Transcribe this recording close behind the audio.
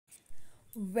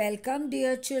Welcome,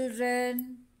 dear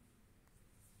children.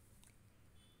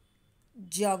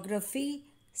 Geography,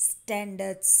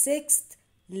 Standard 6th,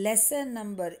 Lesson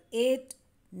number 8,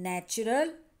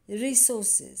 Natural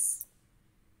Resources.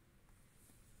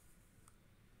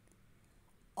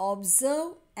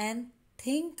 Observe and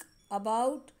think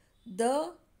about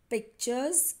the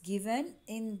pictures given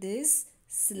in this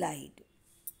slide.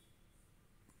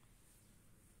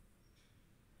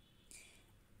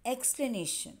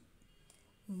 Explanation.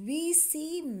 We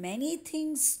see many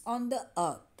things on the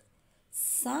earth.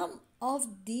 Some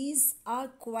of these are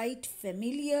quite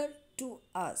familiar to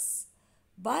us,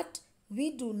 but we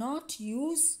do not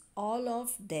use all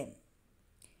of them.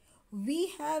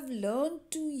 We have learned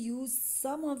to use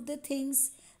some of the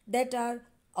things that are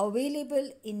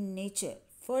available in nature,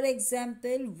 for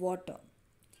example, water.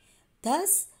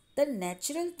 Thus, the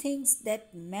natural things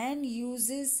that man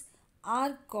uses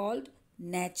are called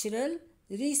natural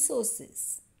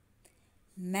resources.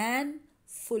 Man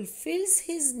fulfills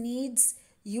his needs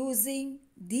using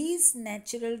these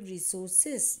natural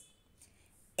resources.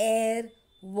 Air,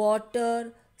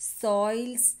 water,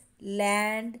 soils,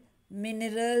 land,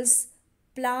 minerals,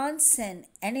 plants, and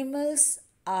animals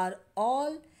are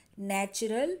all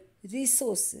natural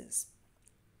resources.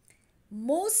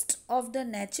 Most of the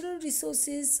natural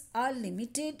resources are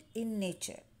limited in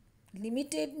nature.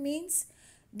 Limited means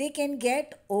they can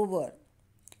get over.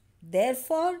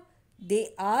 Therefore, they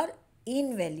are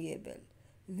invaluable.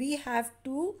 We have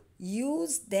to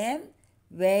use them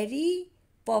very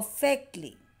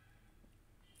perfectly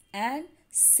and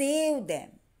save them.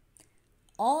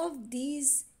 Of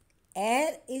these,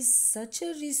 air is such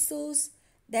a resource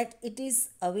that it is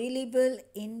available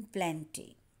in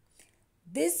plenty.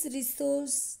 This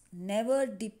resource never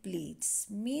depletes,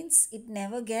 means it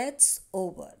never gets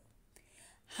over.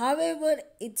 However,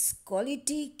 its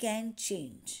quality can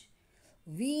change.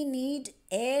 We need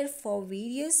air for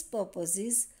various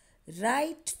purposes,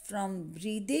 right from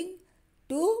breathing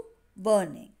to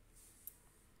burning.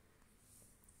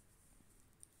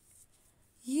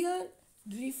 Here,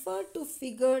 refer to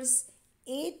figures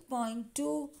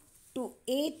 8.2 to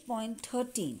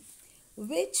 8.13,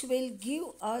 which will give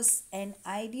us an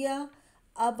idea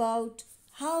about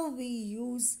how we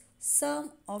use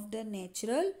some of the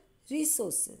natural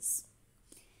resources.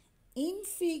 In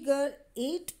figure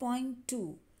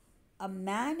 8.2, a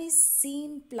man is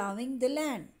seen plowing the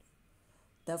land.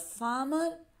 The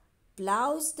farmer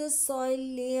plows the soil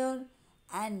layer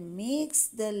and makes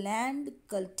the land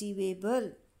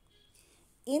cultivable.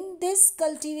 In this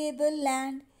cultivable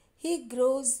land, he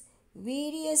grows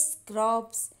various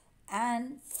crops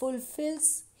and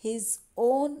fulfills his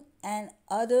own and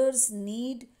others'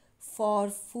 need for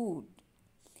food.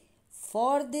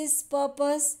 For this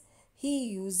purpose, he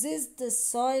uses the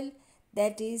soil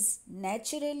that is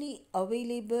naturally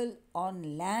available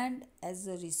on land as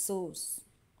a resource.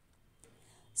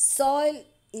 Soil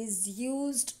is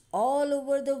used all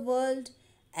over the world,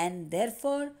 and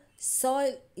therefore,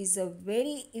 soil is a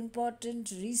very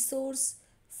important resource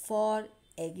for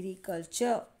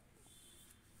agriculture.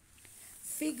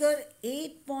 Figure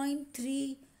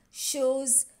 8.3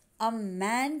 shows a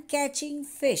man catching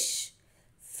fish.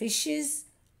 Fishes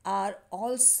are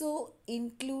also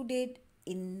included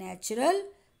in natural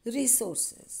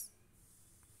resources.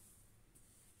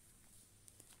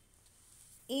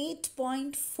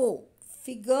 8.4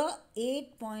 Figure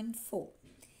 8.4.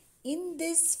 In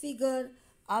this figure,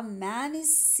 a man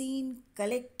is seen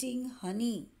collecting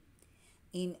honey.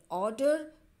 In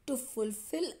order to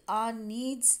fulfill our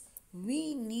needs,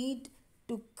 we need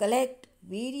to collect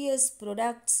various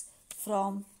products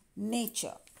from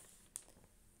nature.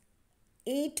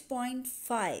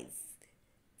 8.5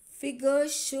 Figure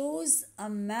shows a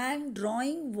man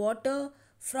drawing water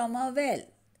from a well.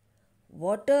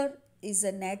 Water is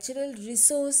a natural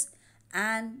resource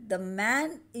and the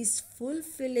man is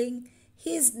fulfilling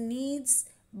his needs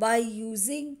by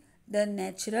using the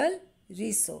natural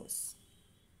resource.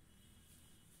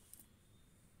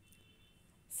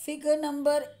 Figure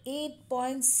number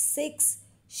 8.6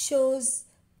 shows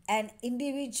an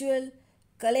individual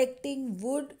collecting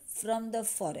wood from the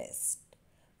forest.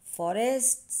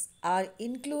 Forests are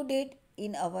included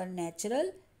in our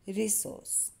natural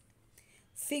resource.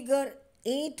 Figure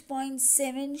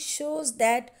 8.7 shows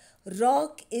that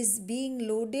rock is being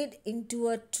loaded into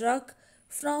a truck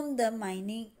from the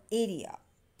mining area.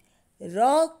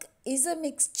 Rock is a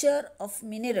mixture of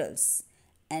minerals,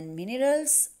 and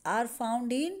minerals are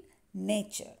found in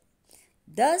nature.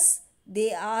 Thus,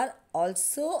 they are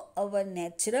also our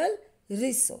natural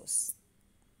resource.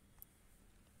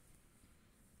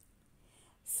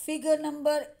 Figure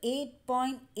number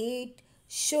 8.8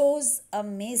 shows a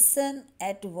mason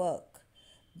at work.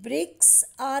 Bricks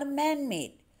are man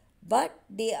made, but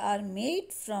they are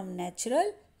made from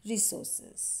natural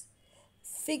resources.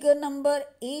 Figure number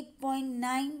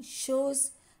 8.9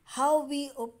 shows how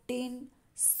we obtain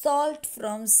salt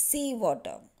from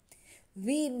seawater.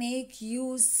 We make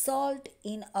use salt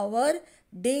in our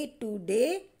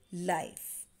day-to-day life.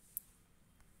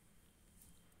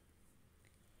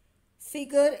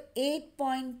 Figure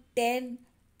 8.10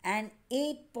 and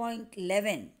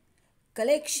 8.11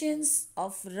 collections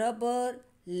of rubber,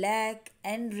 lac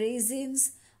and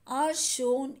resins are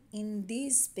shown in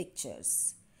these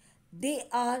pictures. They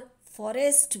are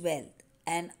forest wealth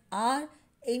and are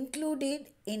included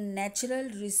in natural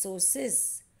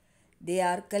resources. They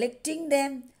are collecting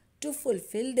them to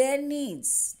fulfill their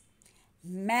needs.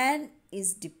 Man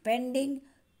is depending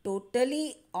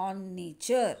totally on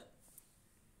nature.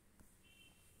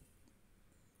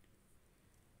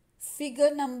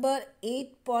 Figure number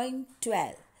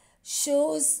 8.12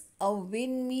 shows a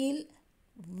windmill.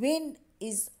 Wind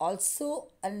is also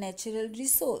a natural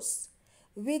resource.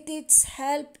 With its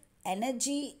help,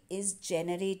 energy is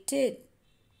generated.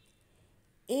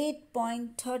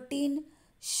 8.13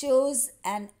 shows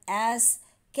an ass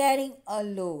carrying a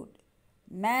load.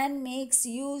 Man makes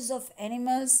use of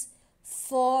animals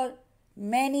for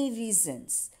many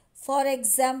reasons. For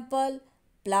example,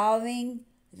 plowing,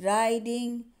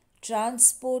 riding,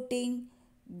 transporting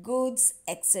goods,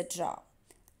 etc.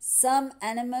 Some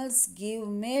animals give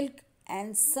milk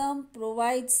and some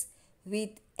provides with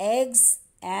eggs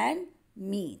and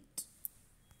meat.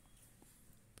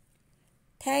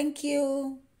 Thank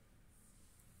you.